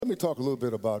me talk a little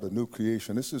bit about a new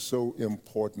creation. This is so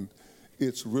important.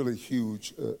 It's really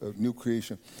huge, a new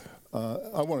creation.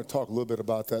 I want to talk a little bit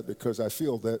about that because I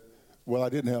feel that, well, I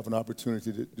didn't have an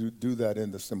opportunity to do that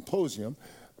in the symposium.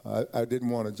 I didn't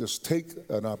want to just take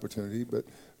an opportunity, but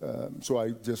so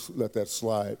I just let that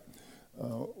slide.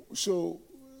 I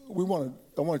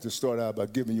wanted to start out by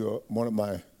giving you one of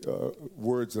my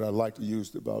words that I like to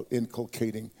use about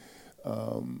inculcating.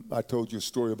 I told you a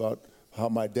story about how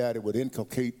my daddy would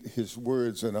inculcate his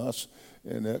words in us,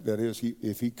 and that is,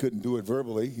 if he couldn't do it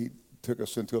verbally, he took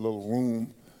us into a little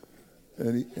room,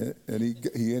 and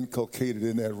he inculcated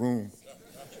in that room.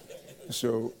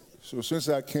 So since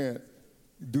I can't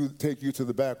take you to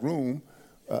the back room,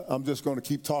 I'm just going to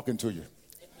keep talking to you.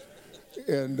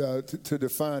 And to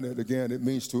define it again, it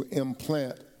means to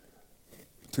implant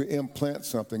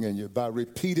something in you by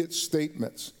repeated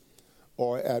statements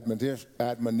or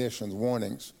admonitions,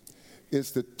 warnings.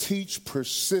 It's to teach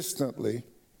persistently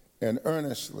and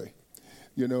earnestly.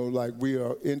 You know, like we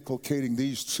are inculcating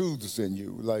these truths in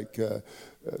you. Like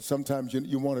sometimes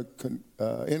you want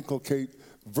to inculcate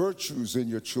virtues in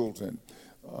your children.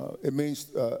 It means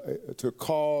to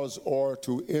cause or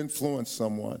to influence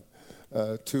someone,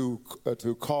 to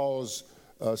cause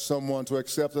someone to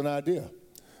accept an idea,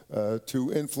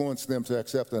 to influence them to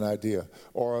accept an idea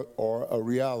or a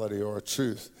reality or a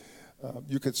truth.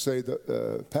 You could say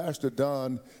that Pastor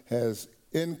Don has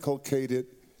inculcated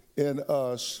in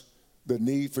us the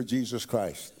need for Jesus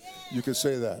Christ. You could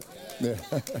say that.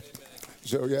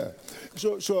 Yeah.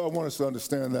 So I want us to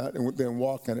understand that and then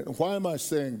walk in it. Why am I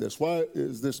saying this? Why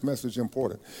is this message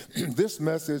important? This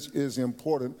message is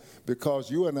important because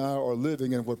you and I are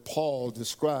living in what Paul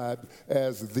described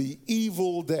as the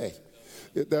evil day.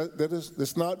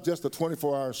 It's not just a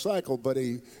 24-hour cycle, but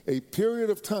a period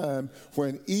of time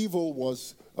when evil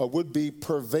would be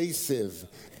pervasive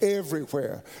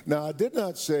everywhere. Now, I did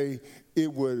not say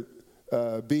it would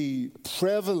be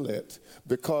prevalent,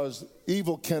 because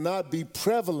evil cannot be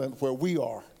prevalent where we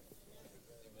are.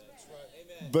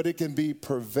 But it can be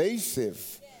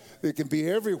pervasive. It can be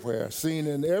everywhere, seen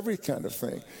in every kind of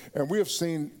thing. And we have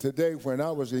seen today, when I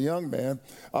was a young man,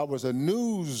 I was a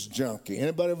news junkie.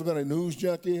 Anybody ever been a news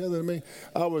junkie other than me?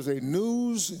 I was a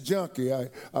news junkie. I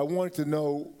wanted to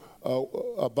know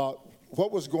about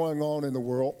what was going on in the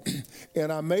world.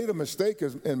 And I made a mistake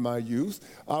in my youth.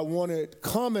 I wanted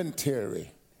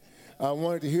commentary. I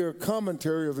wanted to hear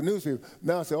commentary of the newspaper.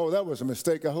 Now I say, oh, that was a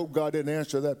mistake. I hope God didn't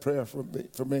answer that prayer for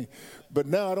me. But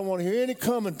now I don't want to hear any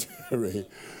commentary.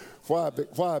 Why?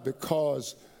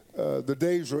 Because the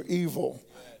days are evil.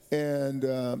 And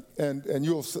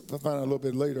you'll find out a little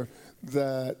bit later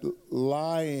that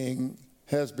lying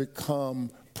has become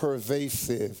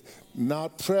pervasive,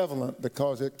 not prevalent,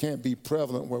 because it can't be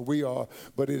prevalent where we are,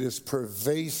 but it is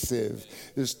pervasive.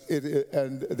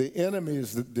 And the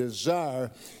enemy's desire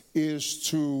is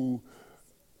to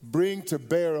bring to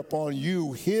bear upon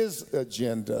you his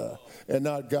agenda and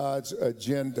not God's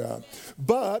agenda.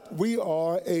 But we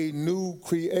are a new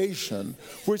creation,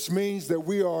 which means that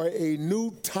we are a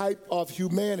new type of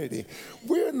humanity.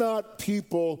 We're not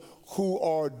people who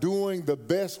are doing the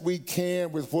best we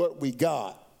can with what we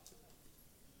got.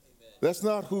 That's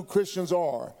not who Christians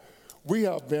are. We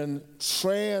have been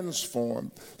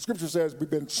transformed. Scripture says we've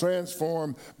been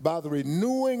transformed by the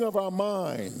renewing of our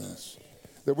minds,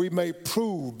 that we may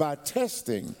prove by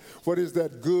testing what is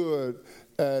that good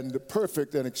and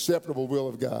perfect and acceptable will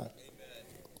of God. Amen.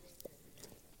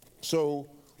 So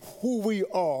who we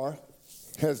are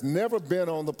has never been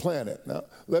on the planet. Now,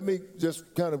 let me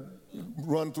just kind of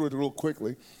run through it real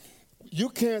quickly. You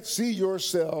can't see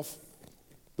yourself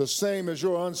the same as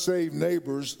your unsaved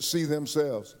neighbors see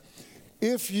themselves.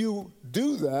 If you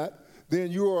do that, then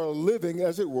you are living,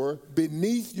 as it were,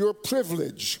 beneath your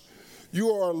privilege. You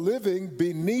are living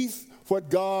beneath what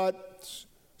God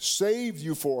saved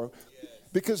you for.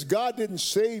 Because God didn't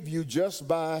save you just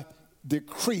by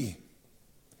decree.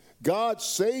 God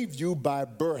saved you by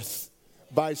birth,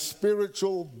 by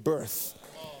spiritual birth.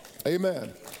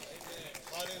 Amen.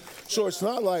 So it's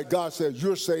not like God said,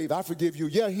 you're saved, I forgive you.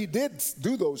 Yeah, he did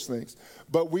do those things.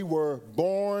 But we were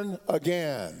born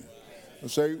again.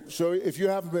 So if you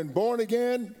haven't been born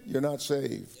again, you're not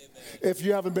saved. If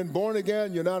you haven't been born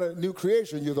again, you're not a new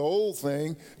creation. You're the old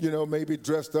thing, maybe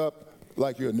dressed up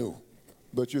like you're new,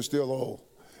 but you're still old.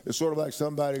 It's sort of like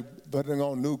somebody putting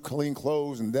on new clean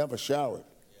clothes and never showered.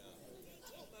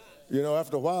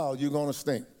 After a while, you're going to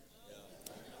stink.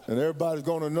 And everybody's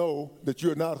going to know that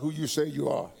you're not who you say you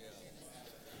are.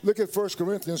 Look at 1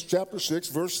 Corinthians chapter 6,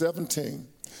 verse 17.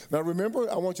 Now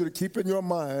remember, I want you to keep in your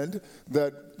mind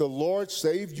that the Lord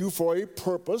saved you for a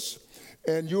purpose,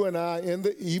 And you and I, in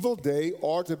the evil day,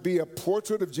 are to be a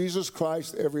portrait of Jesus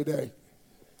Christ every day.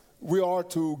 We are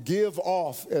to give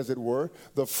off, as it were,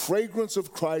 the fragrance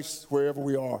of Christ wherever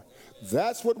we are.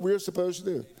 That's what we're supposed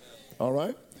to do. All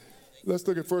right? Let's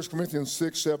look at 1 Corinthians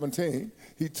 6:17.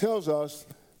 He tells us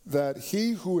that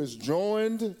he who is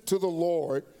joined to the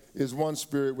Lord is one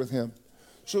spirit with him.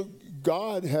 So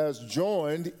God has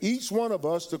joined each one of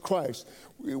us to Christ.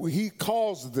 He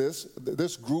calls this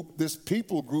group, this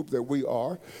people group that we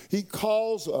are, he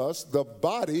calls us the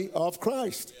body of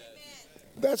Christ.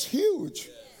 That's huge.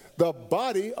 The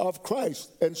body of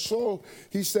Christ. And so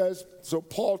he says, so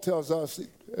Paul tells us,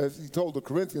 as he told the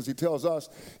Corinthians, he tells us,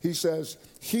 he says,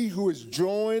 he who is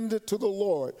joined to the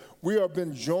Lord. We have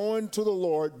been joined to the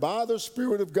Lord by the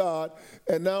Spirit of God.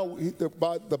 And now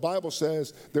the Bible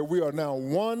says that we are now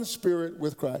one spirit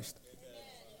with Christ.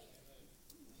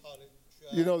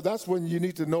 You know, that's when you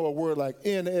need to know a word like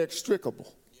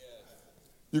inextricable.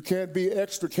 You can't be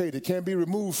extricated, can't be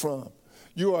removed from.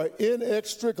 You are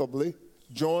inextricably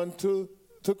joined to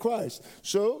Christ.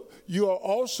 So you are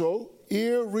also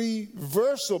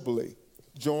irreversibly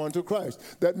joined to Christ.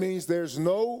 That means there's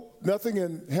nothing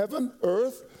in heaven,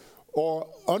 earth, or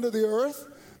under the earth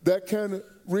that can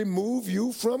remove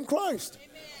you from Christ.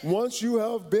 Amen. Once you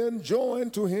have been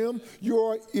joined to him, you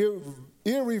are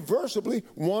irreversibly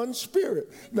one spirit.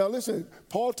 Now listen,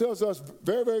 Paul tells us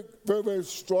very, very, very, very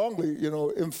strongly,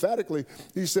 emphatically,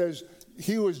 he says,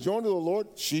 he who is joined to the Lord,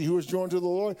 she who is joined to the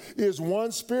Lord, is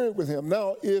one spirit with him.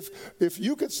 Now, if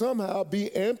you could somehow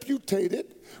be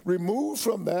amputated, removed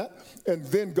from that, and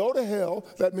then go to hell,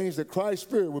 that means that Christ's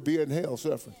spirit would be in hell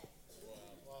suffering.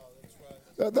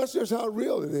 That's just how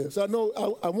real it is. I know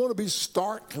I want to be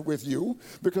stark with you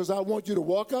because I want you to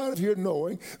walk out of here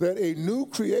knowing that a new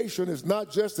creation is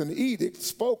not just an edict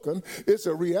spoken, it's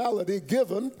a reality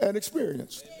given and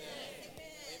experienced. Amen.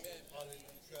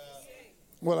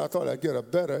 Well, I thought I'd get a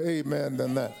better amen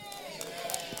than that.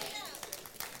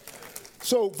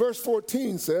 So verse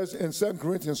 14 says in 2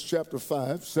 Corinthians chapter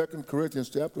 5, we're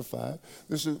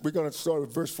going to start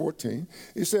with verse 14.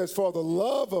 It says, for the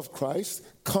love of Christ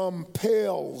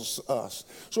compels us.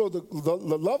 So the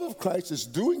love of Christ is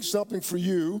doing something for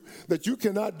you that you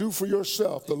cannot do for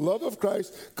yourself. The love of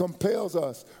Christ compels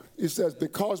us. It says,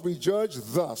 because we judge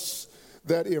thus,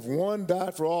 that if one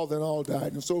died for all, then all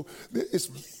died. And so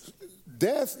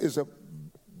death is a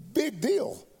big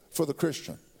deal for the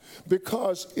Christian.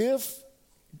 Because if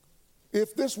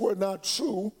this were not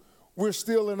true, we're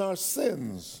still in our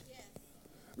sins.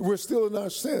 We're still in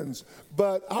our sins.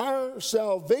 But our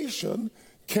salvation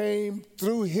came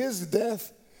through his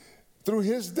death. Through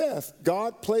his death,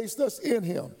 God placed us in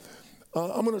him.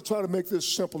 I'm going to try to make this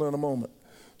simple in a moment.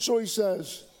 So he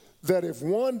says that if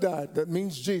one died, that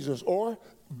means Jesus, or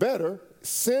better,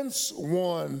 since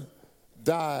one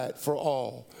died for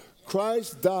all.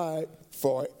 Christ died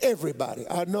for everybody.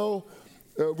 I know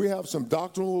we have some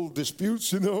doctrinal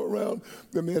disputes, around.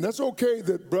 I mean, that's okay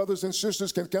that brothers and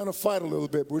sisters can kind of fight a little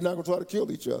bit, but we're not going to try to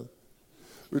kill each other.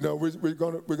 We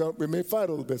may fight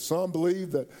a little bit. Some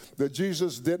believe that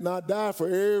Jesus did not die for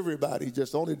everybody; he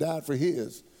just only died for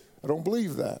his. I don't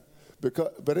believe that.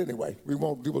 But anyway,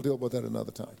 we'll deal with that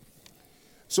another time.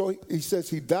 So he says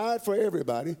he died for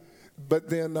everybody, but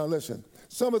then now listen.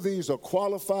 Some of these are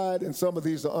qualified and some of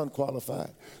these are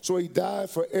unqualified. So he died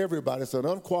for everybody. It's an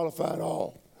unqualified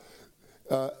all.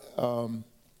 And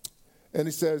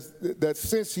he says that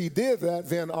since he did that,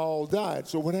 then all died.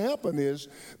 So what happened is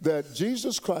that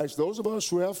Jesus Christ, those of us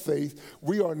who have faith,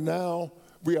 we are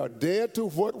dead to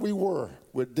what we were.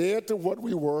 We're dead to what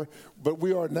we were, but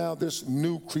we are now this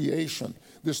new creation.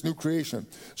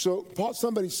 So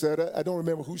somebody said, I don't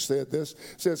remember who said this,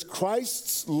 says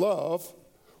Christ's love,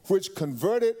 which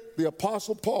converted the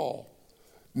Apostle Paul,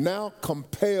 now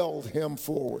compelled him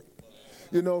forward.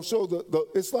 So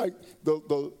it's like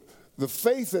the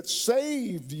faith that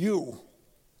saved you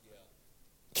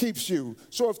keeps you.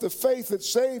 So if the faith that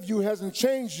saved you hasn't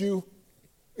changed you,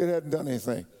 it hasn't done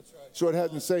anything. So it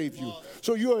hasn't saved you.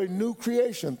 So you are a new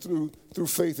creation through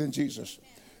faith in Jesus.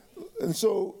 And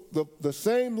so the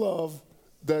same love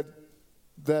that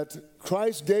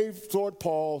Christ gave toward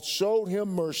Paul, showed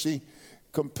him mercy,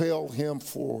 compelled him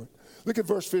forward. Look at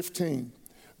verse 15.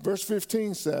 Verse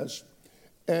 15 says,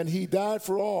 and he died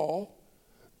for all,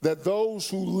 that those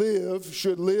who live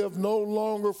should live no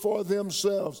longer for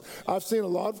themselves. I've seen a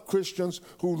lot of Christians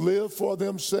who live for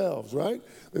themselves, right?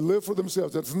 They live for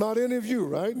themselves. That's not any of you,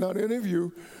 right? Not any of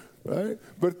you, right?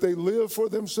 But they live for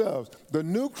themselves. The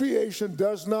new creation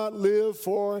does not live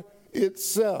for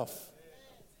itself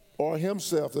or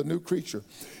himself, the new creature.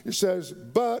 It says,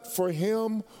 but for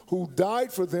him who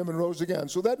died for them and rose again.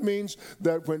 So that means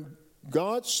that when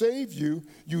God saved you,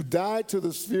 you died to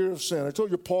the sphere of sin. I told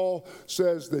you Paul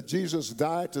says that Jesus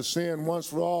died to sin once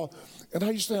for all. And I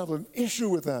used to have an issue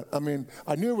with that. I mean,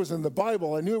 I knew it was in the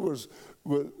Bible. I knew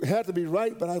it had to be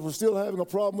right, but I was still having a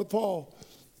problem with Paul.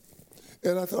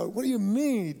 And I thought, what do you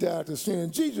mean he died to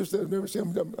sin? Jesus said, never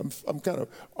sin.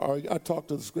 I talk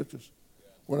to the scriptures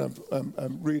when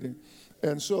I'm reading.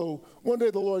 And so one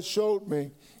day the Lord showed me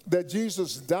that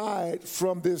Jesus died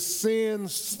from this sin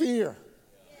sphere.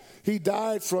 He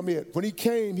died from it. When he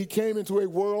came into a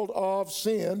world of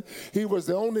sin. He was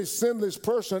the only sinless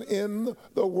person in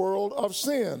the world of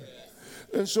sin.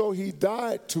 And so he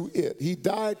died to it. He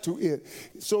died to it.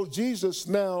 So Jesus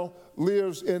now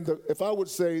lives in if I would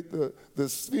say, the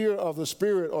sphere of the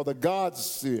Spirit, or the God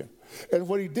sphere. And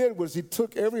what he did was he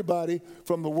took everybody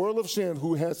from the world of sin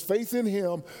who has faith in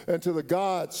him into the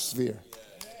God sphere.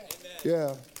 Yeah.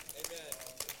 Amen.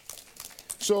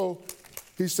 So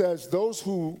he says, those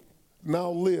who now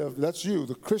live, that's you,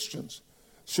 the Christians,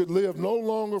 should live no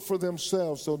longer for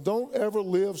themselves. So don't ever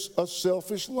live a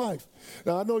selfish life.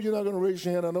 Now, I know you're not going to raise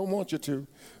your hand. I don't want you to.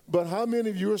 But how many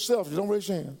of you are selfish? Don't raise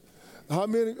your hand. How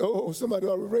many? Oh, somebody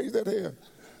ought to raise that hand.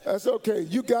 That's okay.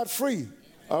 You got free.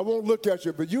 I won't look at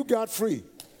you, but you got free.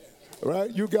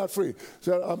 Right? You got free.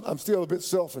 So I'm still a bit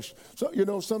selfish. So,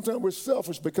 sometimes we're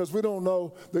selfish because we don't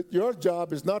know that your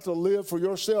job is not to live for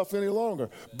yourself any longer,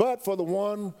 but for the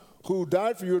one who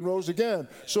died for you and rose again.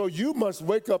 So you must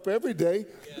wake up every day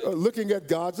looking at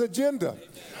God's agenda.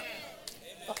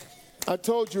 I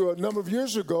told you a number of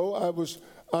years ago, I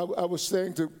was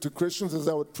saying to Christians as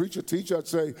I would preach or teach, I'd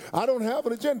say, I don't have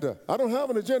an agenda. I don't have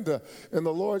an agenda. And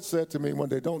the Lord said to me one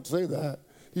day, don't say that.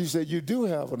 He said, you do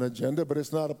have an agenda, but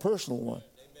it's not a personal one.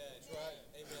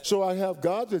 So I have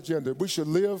God's agenda. We should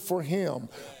live for him,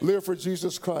 live for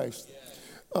Jesus Christ.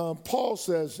 Paul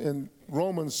says in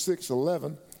Romans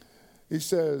 6:11, he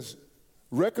says,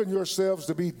 reckon yourselves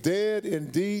to be dead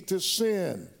indeed to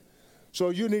sin. So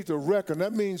you need to reckon.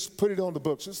 That means put it on the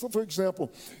books. So for example,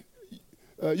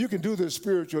 you can do this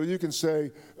spiritually. You can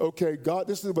say, okay, God,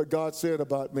 this is what God said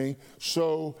about me.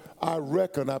 So I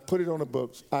reckon, I put it on the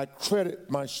books. I credit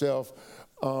myself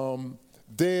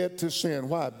dead to sin.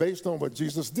 Why? Based on what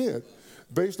Jesus did.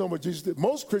 Based on what Jesus did.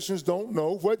 Most Christians don't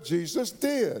know what Jesus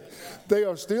did. They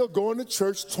are still going to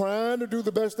church trying to do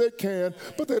the best they can,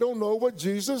 but they don't know what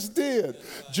Jesus did.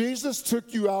 Jesus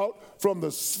took you out from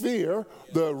the sphere,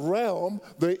 the realm,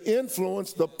 the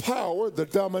influence, the power, the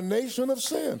domination of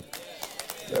sin.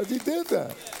 As he did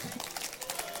that.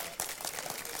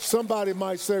 Somebody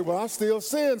might say, well, I still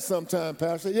sin sometime,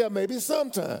 Pastor. Yeah, maybe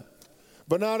sometime,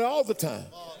 but not all the time.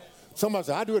 Somebody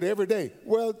says, I do it every day.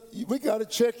 Well, we got to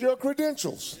check your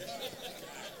credentials.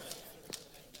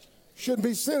 Shouldn't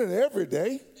be sinning every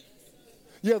day.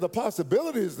 Yeah, the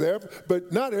possibility is there,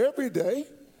 but not every day.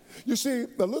 You see,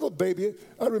 a little baby,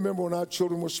 I remember when our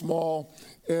children were small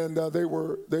and they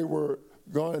were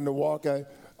going to walk.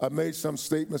 I made some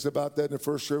statements about that in the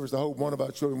first service. I hope one of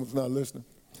our children was not listening.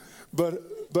 But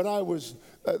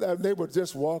they were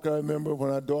just walking. I remember when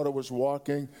our daughter was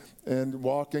walking and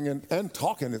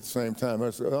talking at the same time.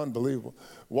 It's unbelievable.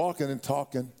 Walking and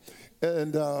talking.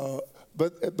 And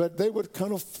but they would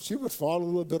she would fall a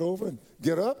little bit over and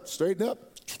get up, straighten up,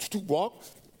 walk,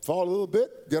 fall a little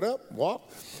bit, get up,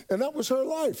 walk. And that was her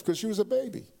life because she was a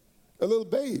baby, a little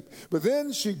babe. But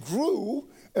then she grew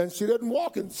and she didn't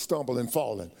walk and stumble and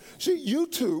falling. You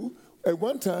too, at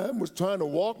one time was trying to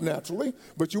walk naturally,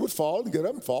 but you would fall and get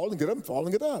up and fall and get up and fall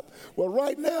and get up. Well,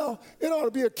 right now, it ought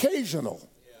to be occasional.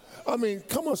 I mean,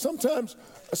 come on, sometimes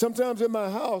in my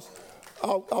house,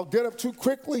 I'll get up too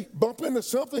quickly, bump into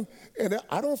something, and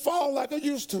I don't fall like I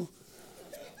used to.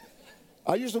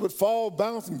 I used to would fall,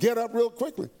 bounce, and get up real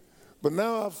quickly. But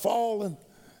now I fall, and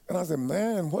I say,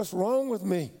 man, what's wrong with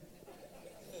me?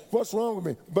 What's wrong with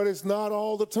me? But it's not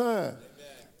all the time.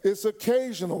 It's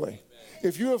occasionally.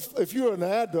 If you're an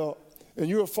adult and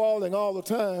you're falling all the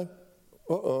time,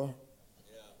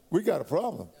 we got a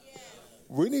problem.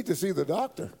 We need to see the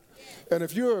doctor. And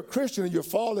if you're a Christian and you're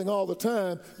falling all the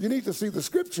time, you need to see the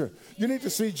scripture. You need to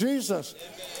see Jesus.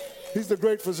 He's the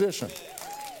great physician.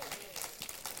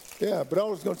 Yeah, but I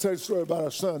was going to tell you a story about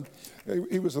our son.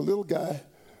 He was a little guy.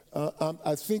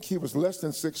 I think he was less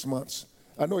than 6 months.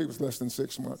 I know he was less than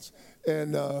 6 months.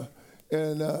 And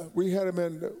we had him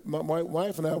in, my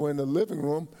wife and I were in the living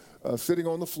room sitting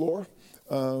on the floor.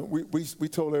 We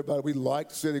told everybody we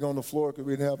liked sitting on the floor because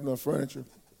we didn't have enough furniture.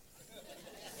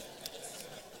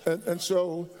 And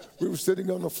so we were sitting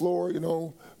on the floor,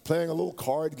 playing a little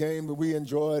card game that we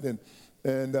enjoyed.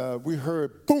 And we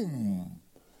heard boom.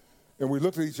 And we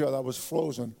looked at each other. I was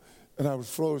frozen.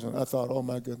 I thought, oh,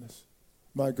 my goodness.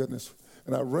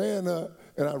 And I ran up,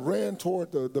 and I ran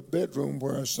toward the bedroom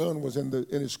where our son was in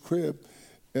his crib,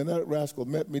 and that rascal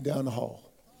met me down the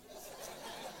hall.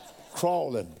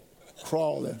 Crawling.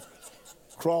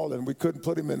 We couldn't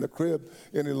put him in the crib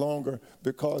any longer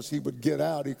because he would get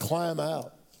out. He'd climb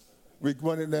out. We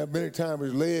went in there many times,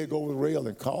 his leg over the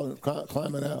railing,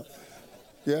 climbing out.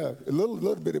 Yeah, a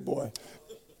little bitty boy.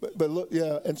 But look,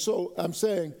 yeah, and so I'm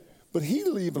saying, but he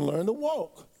didn't even learn to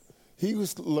walk. He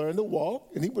was learn to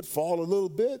walk, and he would fall a little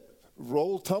bit,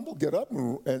 roll, tumble, get up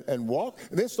and walk,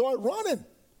 and then start running,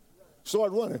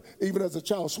 even as a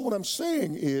child. So what I'm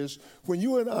saying is, when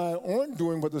you and I aren't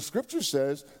doing what the Scripture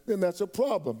says, then that's a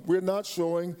problem. We're not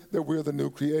showing that we're the new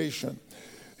creation.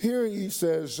 Here he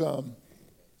says, in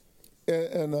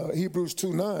Hebrews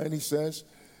 2:9, he says,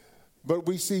 but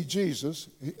we see Jesus,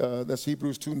 that's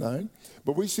Hebrews 2:9,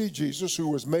 but we see Jesus who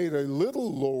was made a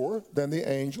little lower than the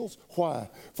angels. Why?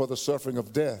 For the suffering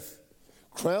of death,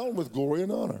 crowned with glory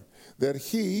and honor, that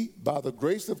he, by the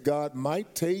grace of God,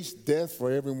 might taste death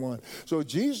for everyone. So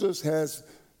Jesus has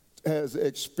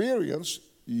experienced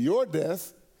your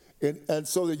death, and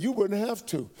so that you wouldn't have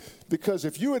to. Because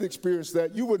if you had experienced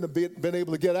that, you wouldn't have been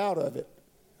able to get out of it.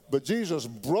 But Jesus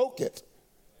broke it.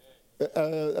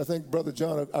 I think Brother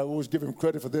John, I always give him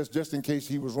credit for this, just in case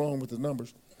he was wrong with the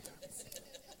numbers.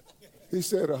 He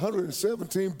said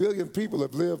 117 billion people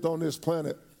have lived on this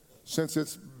planet since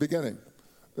its beginning.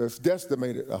 It's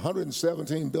estimated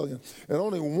 117 billion. And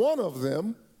only one of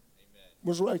them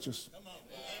was righteous.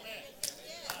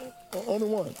 Only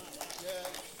one.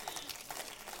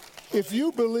 If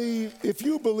you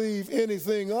believe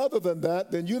anything other than that,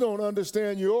 then you don't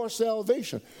understand your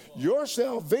salvation. Your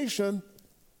salvation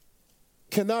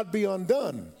cannot be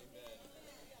undone.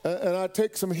 And I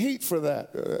take some heat for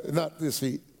that. Not this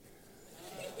heat.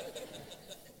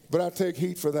 But I take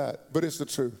heat for that. But it's the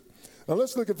truth. Now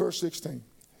let's look at verse 16.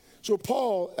 So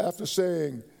Paul, after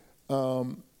saying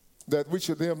that we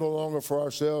should live no longer for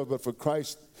ourselves, but for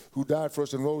Christ who died for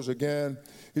us and rose again,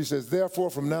 he says, therefore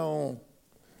from now on,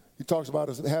 he talks about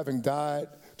us having died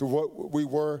to what we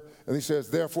were, and he says,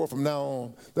 therefore from now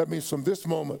on, that means from this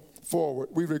moment forward,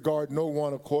 we regard no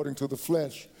one according to the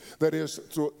flesh, that is,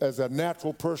 as a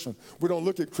natural person. We don't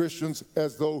look at Christians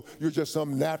as though you're just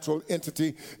some natural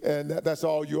entity and that's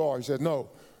all you are. He said, no,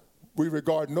 we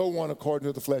regard no one according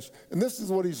to the flesh. And this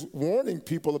is what he's warning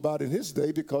people about in his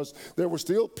day, because there were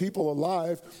still people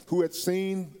alive who had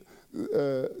seen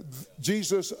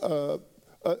Jesus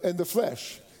in the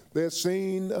flesh. They had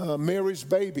seen Mary's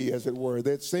baby, as it were.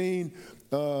 They had seen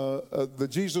the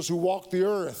Jesus who walked the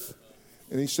earth.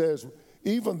 And he says,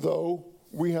 even though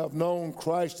we have known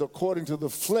Christ according to the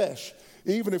flesh,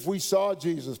 even if we saw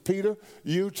Jesus, Peter,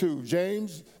 you too,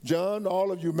 James, John,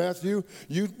 all of you, Matthew,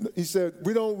 he said,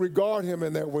 we don't regard him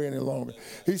in that way any longer.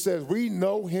 He says, we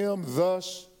know him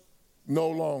thus no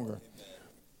longer.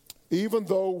 Even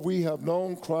though we have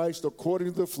known Christ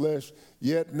according to the flesh,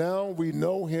 yet now we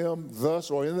know him thus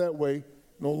or in that way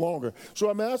no longer. So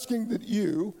I'm asking that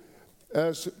you,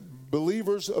 as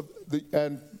believers of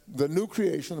the new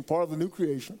creation, part of the new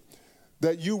creation,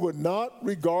 that you would not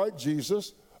regard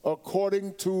Jesus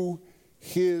according to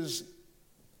his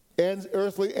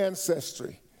earthly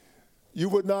ancestry. You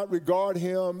would not regard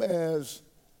him as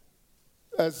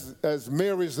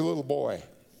Mary's little boy.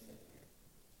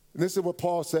 And this is what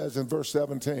Paul says in verse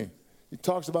 17. He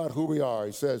talks about who we are.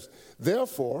 He says,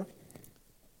 therefore,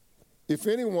 if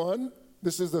anyone,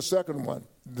 this is the second one,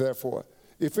 therefore,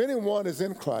 if anyone is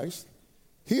in Christ,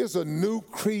 he is a new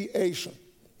creation.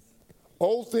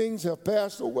 Old things have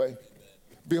passed away.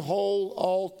 Behold,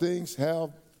 all things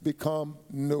have become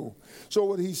new. So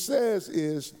what he says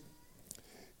is,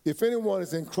 if anyone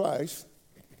is in Christ,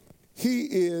 he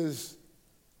is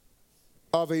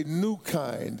of a new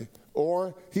kind,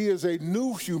 or he is a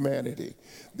new humanity.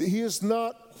 He is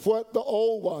not what the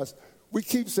old was. We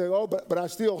keep saying, oh, but I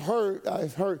still hurt.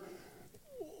 I've hurt.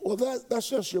 Well, that's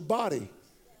just your body.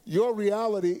 Your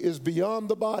reality is beyond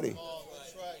the body.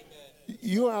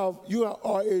 You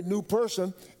are a new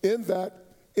person in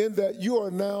that you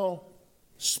are now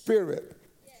spirit.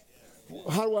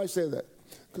 How do I say that?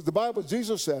 Because the Bible,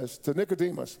 Jesus says to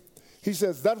Nicodemus, he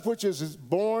says, that which is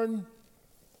born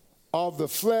of the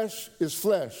flesh is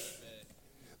flesh.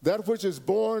 That which is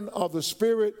born of the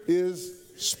spirit is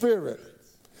spirit.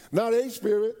 Not a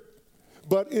spirit,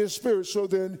 but is spirit. So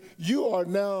then you are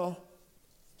now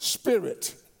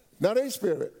spirit. Not a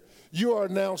spirit. You are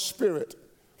now spirit.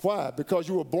 Why? Because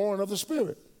you were born of the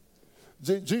Spirit.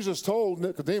 Jesus told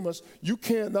Nicodemus, you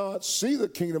cannot see the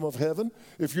kingdom of heaven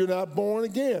if you're not born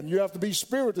again. You have to be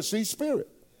spirit to see spirit.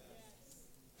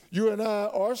 You and I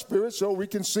are spirit, so we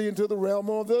can see into the realm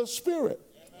of the spirit.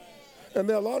 And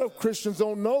there are a lot of Christians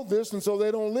don't know this, and so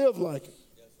they don't live like it.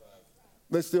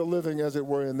 They're still living, as it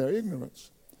were, in their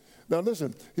ignorance. Now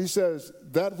listen, he says,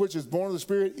 that which is born of the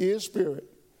spirit is spirit.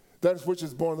 That which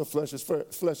is born of the flesh is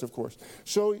flesh, of course.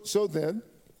 So then,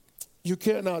 you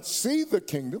cannot see the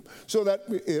kingdom. So that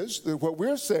is what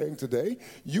we're saying today.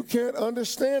 You can't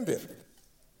understand it.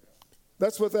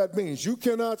 That's what that means. You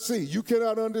cannot see. You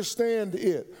cannot understand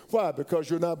it. Why? Because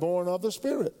you're not born of the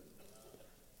Spirit.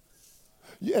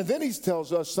 And then he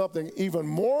tells us something even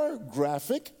more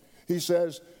graphic. He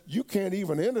says, you can't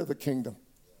even enter the kingdom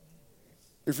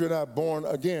if you're not born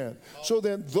again. So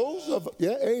then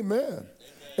amen.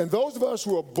 And those of us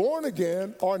who are born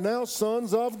again are now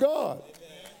sons of God.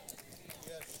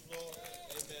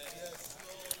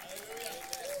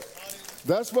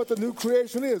 That's what the new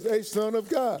creation is, a son of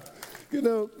God. You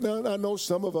know, now I know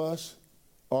some of us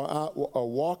are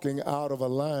walking out of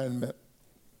alignment.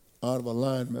 Out of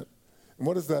alignment. And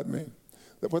what does that mean?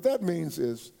 What that means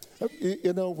is,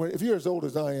 you know, if you're as old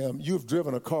as I am, you've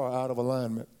driven a car out of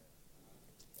alignment.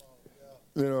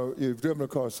 You know, you've driven a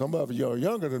car. Some of you are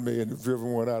younger than me and you've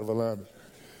driven one out of alignment.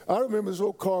 I remember this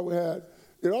old car we had.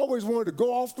 It always wanted to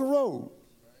go off the road.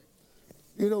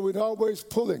 You know, we'd always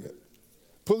pulling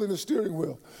the steering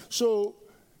wheel. So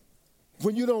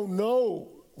when you don't know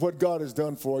what God has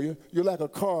done for you, you're like a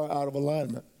car out of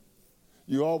alignment.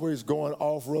 You're always going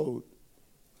off road.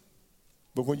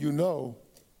 But when you know,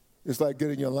 it's like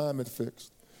getting your alignment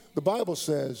fixed. The Bible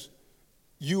says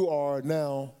you are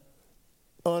now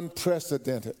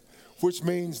unprecedented, which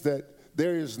means that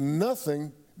there is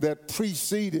nothing that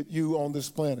preceded you on this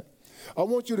planet. I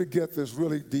want you to get this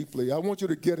really deeply. I want you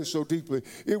to get it so deeply.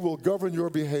 It will govern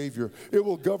your behavior. It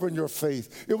will govern your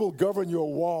faith. It will govern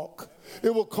your walk.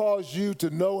 It will cause you to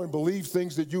know and believe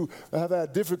things that you have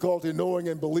had difficulty knowing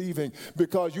and believing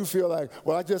because you feel like,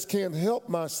 well, I just can't help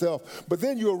myself. But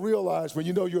then you'll realize when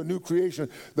you know you're a new creation,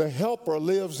 the helper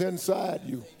lives inside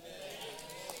you.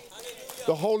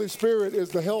 The Holy Spirit is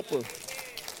the helper.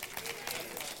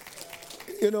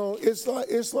 You know,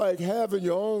 it's like having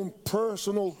your own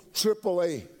personal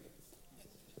AAA.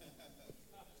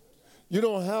 You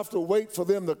don't have to wait for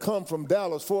them to come from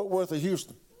Dallas, Fort Worth, or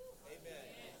Houston. Amen.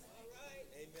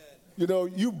 Amen. You know,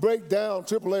 you break down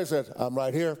AAA and says, I'm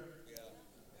right here.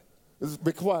 Yeah.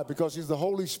 Be quiet, because he's the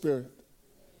Holy Spirit.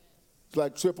 It's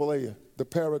like AAA, the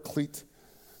paraclete.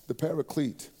 The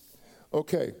paraclete.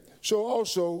 Okay, so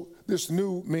also this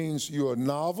new means you're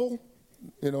novel.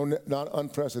 You know, not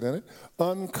unprecedented,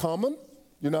 uncommon.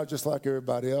 You're not just like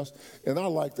everybody else. And I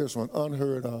like this one,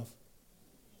 unheard of.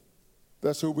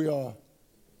 That's who we are.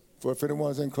 For if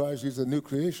anyone's in Christ, he's a new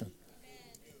creation.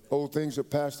 Old things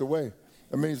have passed away.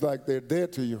 It means like they're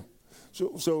dead to you.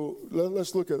 So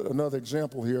let's look at another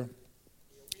example here.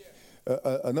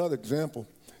 Another example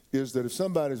is that if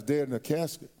somebody's dead in a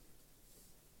casket,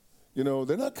 you know,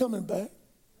 they're not coming back.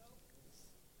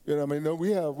 You know, I mean, no,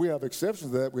 we have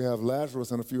exceptions to that. We have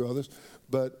Lazarus and a few others,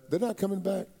 but they're not coming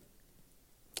back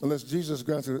unless Jesus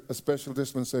grants a special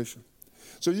dispensation.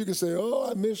 So you can say, oh,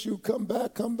 I miss you, come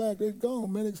back. They're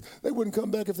gone, man. They wouldn't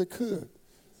come back if they could.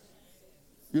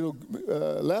 You know,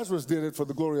 Lazarus did it for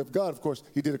the glory of God. Of course,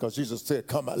 he did it because Jesus said,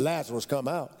 come out, Lazarus, come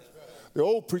out. The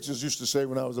old preachers used to say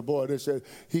when I was a boy, they said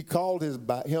he called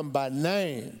him by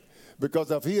name, because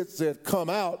if he had said,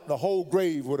 come out, the whole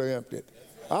grave would have emptied.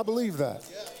 I believe that.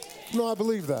 No, I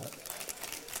believe that.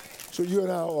 So you and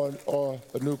I are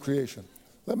a new creation.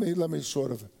 Let me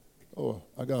sort of,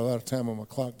 I got a lot of time on my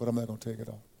clock, but I'm not going to take it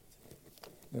off.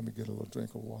 Let me get a little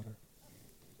drink of water.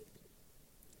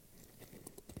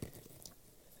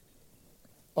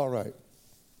 All right.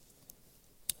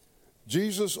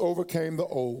 Jesus overcame the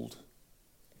old.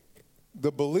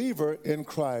 The believer in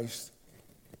Christ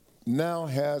now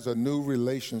has a new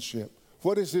relationship.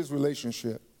 What is his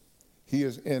relationship? He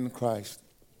is in Christ.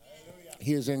 Hallelujah.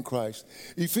 He is in Christ.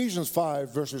 Ephesians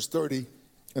 5, verses 30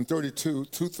 and 32,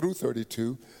 2 through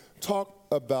 32, talk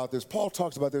about this. Paul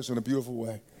talks about this in a beautiful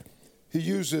way. He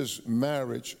uses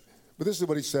marriage, but this is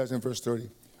what he says in verse 30.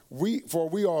 For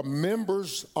we are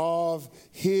members of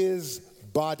his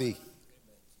body.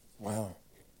 Wow.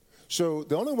 So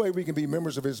the only way we can be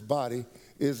members of his body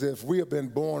is if we have been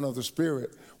born of the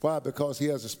Spirit. Why? Because he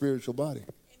has a spiritual body.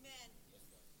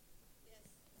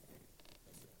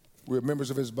 We're members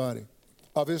of his body,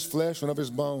 of his flesh and of his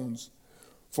bones.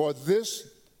 For this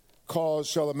cause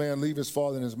shall a man leave his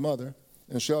father and his mother,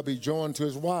 and shall be joined to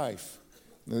his wife.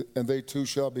 and they two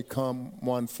shall become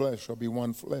one flesh, or be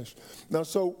one flesh. Now,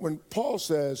 so when Paul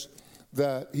says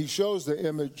that he shows the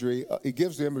imagery, he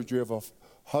gives the imagery of a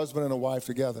husband and a wife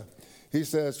together. He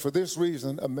says, for this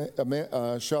reason,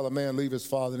 shall a man leave his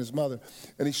father and his mother.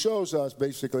 And he shows us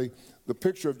basically the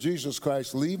picture of Jesus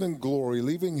Christ leaving glory,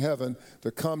 leaving heaven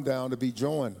to come down to be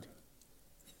joined.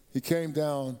 He came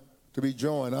down to be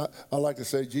joined. I like to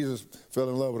say Jesus fell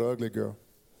in love with an ugly girl.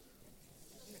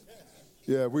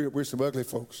 Yeah, we're some ugly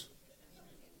folks.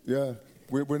 Yeah,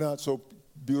 we're not so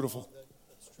beautiful.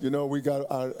 You know, we got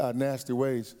our nasty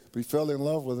ways. But he fell in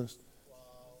love with us.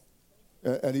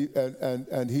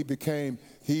 And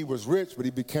he was rich, but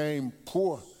he became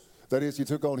poor. That is, he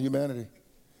took on humanity.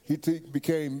 He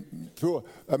became pure.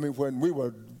 I mean, when we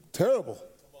were terrible,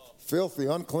 filthy,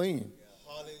 unclean,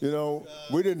 you know,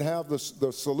 we didn't have the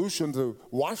solution to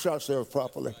wash ourselves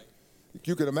properly.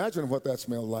 You can imagine what that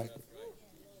smelled like.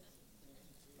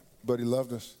 But he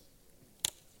loved us.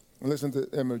 And listen to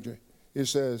the imagery. It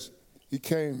says, he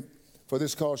came, for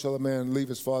this cause shall a man leave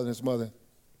his father and his mother,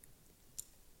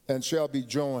 and shall be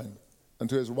joined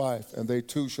unto his wife, and they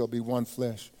two shall be one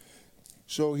flesh.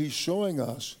 So he's showing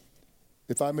us,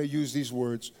 if I may use these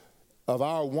words, of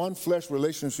our one flesh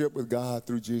relationship with God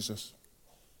through Jesus.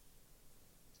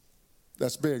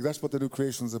 That's big. That's what the new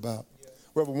creation is about.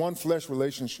 We have a one flesh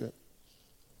relationship.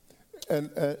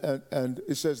 And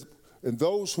it says, and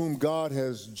those whom God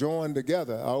has joined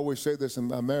together, I always say this in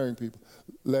my marrying people,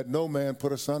 let no man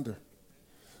put asunder.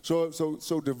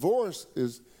 So divorce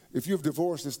is, if you've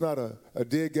divorced, it's not a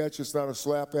dig at you, it's not a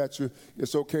slap at you.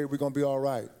 It's okay, we're going to be all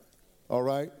right. All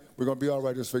right? We're going to be all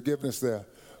right. There's forgiveness there.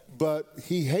 But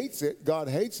he hates it, God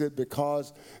hates it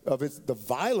because of the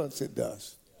violence it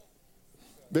does.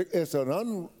 It's an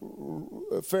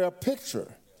unfair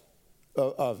picture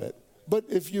of it. But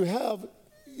if you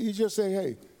just say,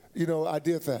 hey, you know, I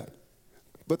did that.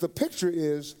 But the picture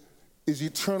is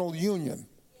eternal union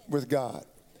with God.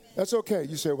 That's okay.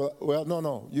 You say, well,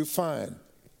 no, you're fine.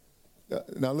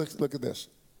 Now look at this,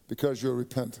 because you're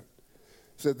repentant.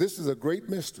 He said, this is a great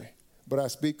mystery, but I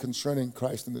speak concerning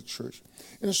Christ and the church.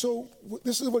 And so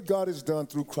this is what God has done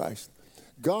through Christ.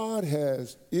 God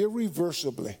has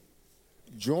irreversibly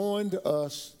joined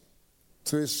us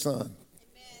to his Son, Amen.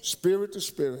 Spirit to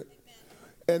spirit.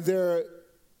 Amen. And there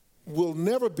will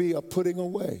never be a putting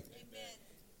away.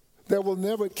 Amen.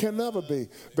 There can never be,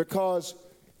 because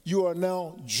you are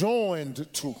now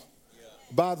joined to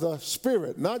by the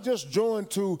Spirit, not just joined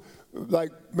to,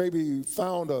 like maybe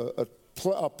found a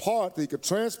part that you could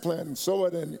transplant and sow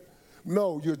it in.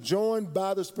 No, you're joined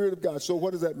by the Spirit of God. So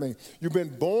what does that mean? You've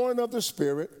been born of the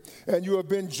Spirit, and you have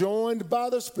been joined by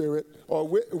the Spirit, or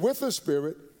with the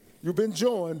Spirit, you've been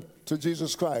joined to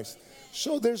Jesus Christ.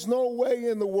 So there's no way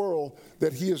in the world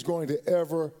that he is going to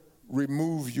ever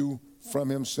remove you from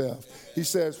himself. He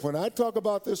says, when I talk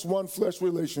about this one flesh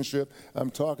relationship,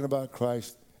 I'm talking about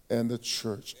Christ and the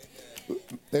church.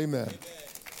 Amen.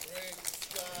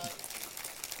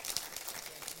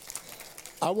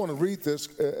 I want to read this,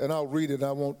 and I'll read it.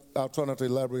 I'll try not to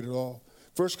elaborate at all.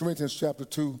 1 Corinthians chapter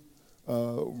 2,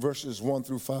 verses 1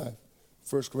 through 5.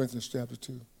 1 Corinthians chapter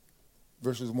 2,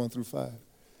 verses 1 through 5.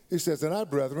 He says, and I,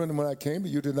 brethren, when I came to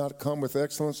you, did not come with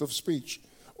excellence of speech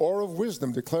or of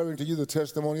wisdom, declaring to you the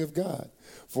testimony of God.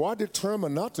 For I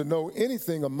determined not to know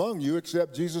anything among you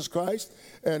except Jesus Christ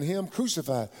and him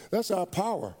crucified. That's our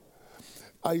power.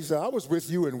 He said, I was with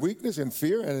you in weakness, in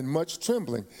fear, and in much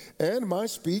trembling. And my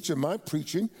speech and my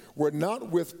preaching were not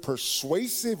with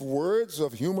persuasive words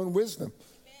of human wisdom,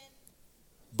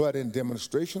 but in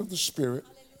demonstration of the Spirit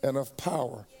and of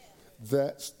power,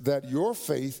 that your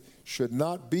faith should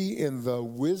not be in the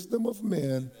wisdom of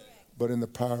men, but in the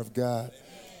power of God.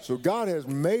 So God has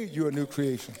made you a new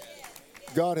creation.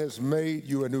 God has made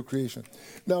you a new creation.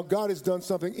 Now, God has done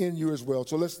something in you as well.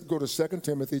 So let's go to 2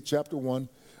 Timothy chapter 1,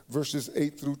 verses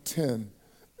 8 through 10.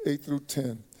 8 through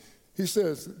 10. He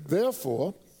says,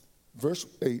 therefore, verse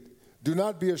 8, do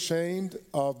not be ashamed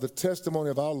of the testimony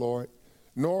of our Lord,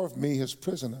 nor of me, his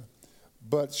prisoner,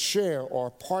 but share or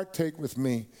partake with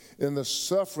me in the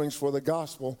sufferings for the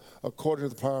gospel according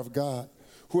to the power of God,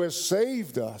 who has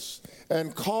saved us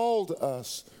and called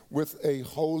us with a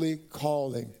holy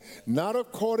calling, not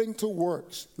according to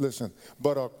works, listen,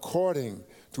 but according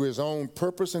to his own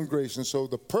purpose and grace. And so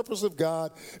the purpose of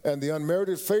God and the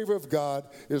unmerited favor of God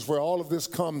is where all of this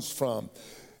comes from,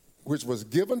 which was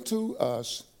given to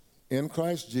us in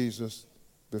Christ Jesus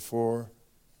before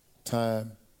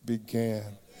time began.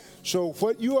 So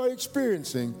what you are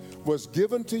experiencing was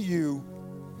given to you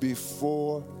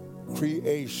before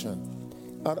creation.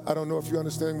 I don't know if you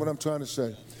understand what I'm trying to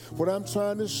say. What I'm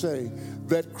trying to say,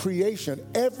 that creation,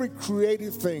 every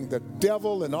created thing, the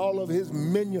devil and all of his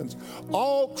minions,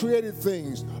 all created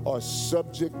things are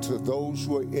subject to those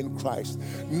who are in Christ.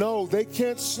 No, they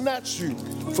can't snatch you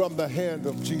from the hand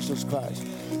of Jesus Christ.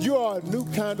 You are a new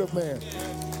kind of man.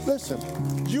 Listen,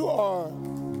 you are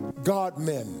God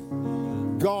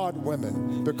men, God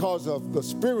women, because of the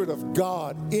Spirit of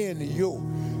God in you.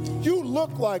 You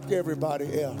look like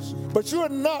everybody else, but you're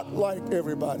not like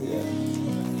everybody else.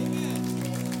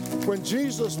 When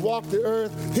Jesus walked the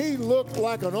earth, he looked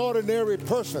like an ordinary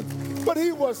person, but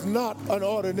he was not an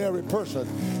ordinary person.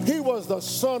 He was the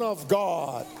Son of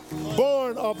God,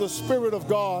 born of the Spirit of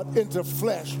God into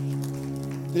flesh.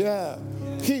 Yeah.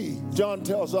 John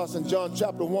tells us in John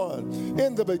chapter 1,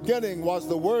 in the beginning was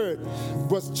the Word,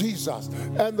 was Jesus,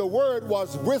 and the Word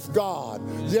was with God.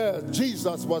 Yeah,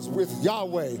 Jesus was with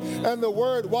Yahweh, and the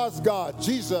Word was God.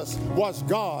 Jesus was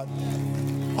God.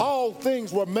 All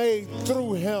things were made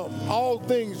through him. All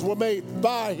things were made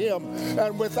by him,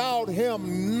 and without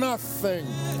him nothing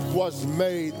was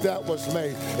made that was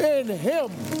made. In him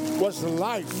was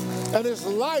life, and his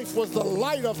life was the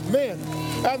light of men.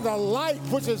 And the light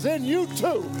which is in you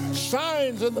too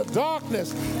shines in the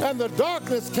darkness, and the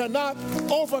darkness cannot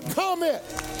overcome it.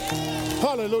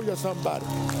 Hallelujah, somebody.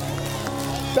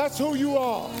 That's who you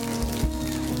are.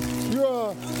 You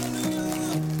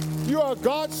are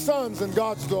God's sons and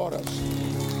God's daughters.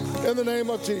 In the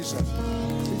name of Jesus.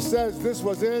 He says this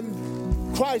was in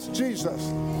Christ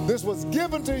Jesus. This was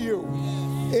given to you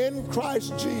in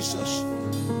Christ Jesus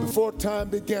before time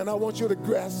began. I want you to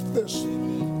grasp this.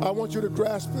 I want you to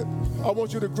grasp it. I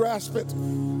want you to grasp it.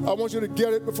 I want you to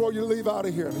get it before you leave out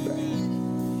of here today.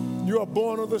 You are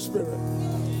born of the Spirit.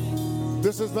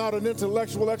 This is not an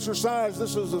intellectual exercise.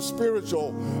 This is a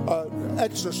spiritual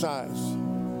exercise.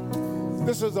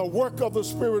 This is a work of the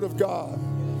Spirit of God.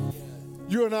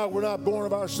 You and I were not born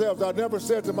of ourselves. I never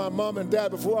said to my mom and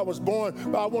dad before I was born,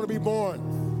 I want to be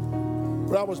born.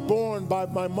 But I was born by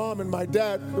my mom and my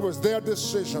dad. It was their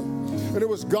decision. And it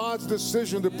was God's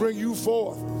decision to bring you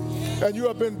forth. And you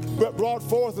have been brought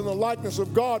forth in the likeness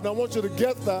of God. And I want you to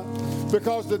get that,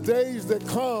 because the days that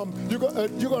come, you're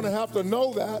going to have to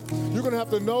know that. You're going to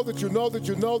have to know that you know that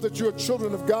you know that you're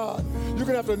children of God. You're going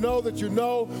to have to know that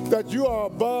you are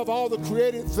above all the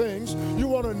created things. You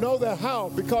want to know that how?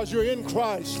 Because you're in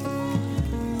Christ.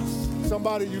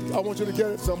 Somebody, I want you to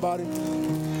get it, somebody.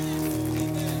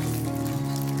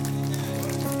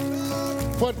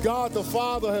 What God the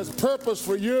Father has purposed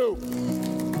for you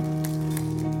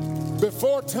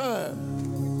before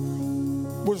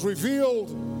time was revealed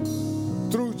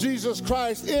through Jesus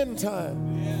Christ in time.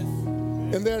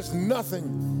 And there's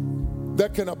nothing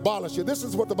that can abolish it. This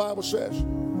is what the Bible says.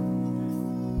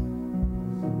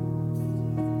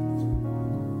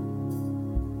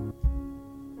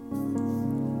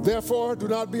 Therefore, do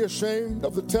not be ashamed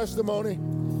of the testimony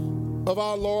of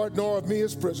our Lord, nor of me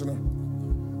his prisoner,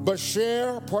 but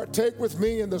partake with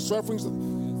me in the sufferings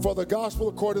for the gospel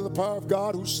according to the power of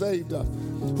God who saved us,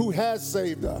 who has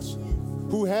saved us,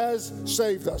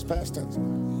 past tense.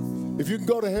 If you can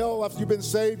go to hell after you've been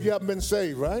saved, you haven't been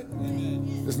saved, right?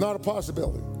 It's not a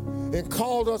possibility. And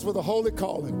called us with a holy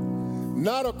calling,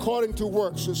 not according to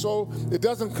works. So it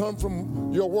doesn't come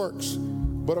from your works,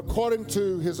 but according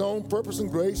to his own purpose and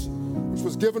grace, which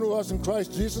was given to us in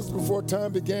Christ Jesus before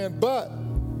time began, but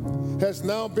has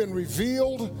now been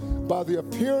revealed by the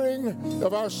appearing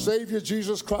of our Savior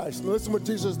Jesus Christ. And listen what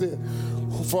Jesus did.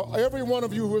 For every one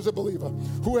of you who is a believer,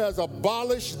 who has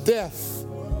abolished death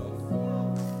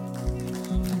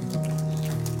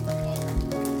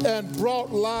and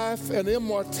brought life and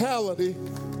immortality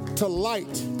to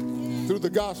light through the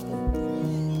gospel.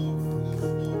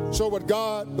 So what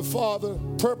God the Father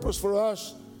purposed for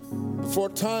us before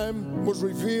time was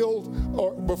revealed,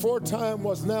 or before time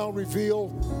was now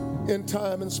revealed in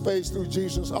time and space through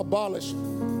Jesus, abolished.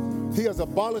 He has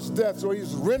abolished death, so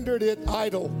he's rendered it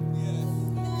idle.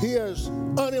 He has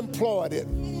unemployed it.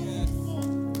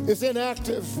 It's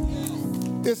inactive.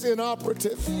 It's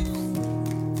inoperative.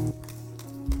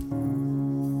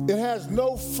 It has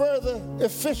no further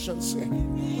efficiency.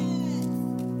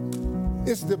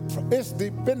 It's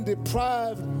been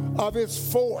deprived of its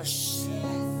force.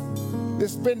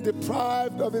 It's been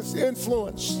deprived of its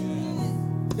influence,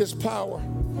 its power.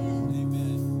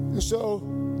 And so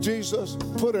Jesus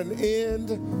put an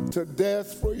end to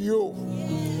death for you.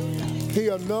 He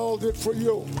annulled it for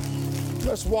you.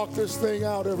 Let's walk this thing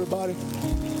out, everybody.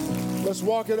 Let's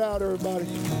walk it out, everybody.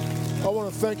 I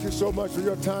want to thank you so much for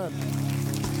your time.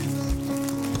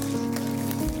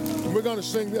 We're going to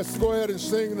sing this. Go ahead and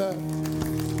sing that.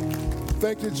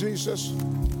 Thank you, Jesus.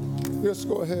 Let's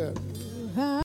go ahead.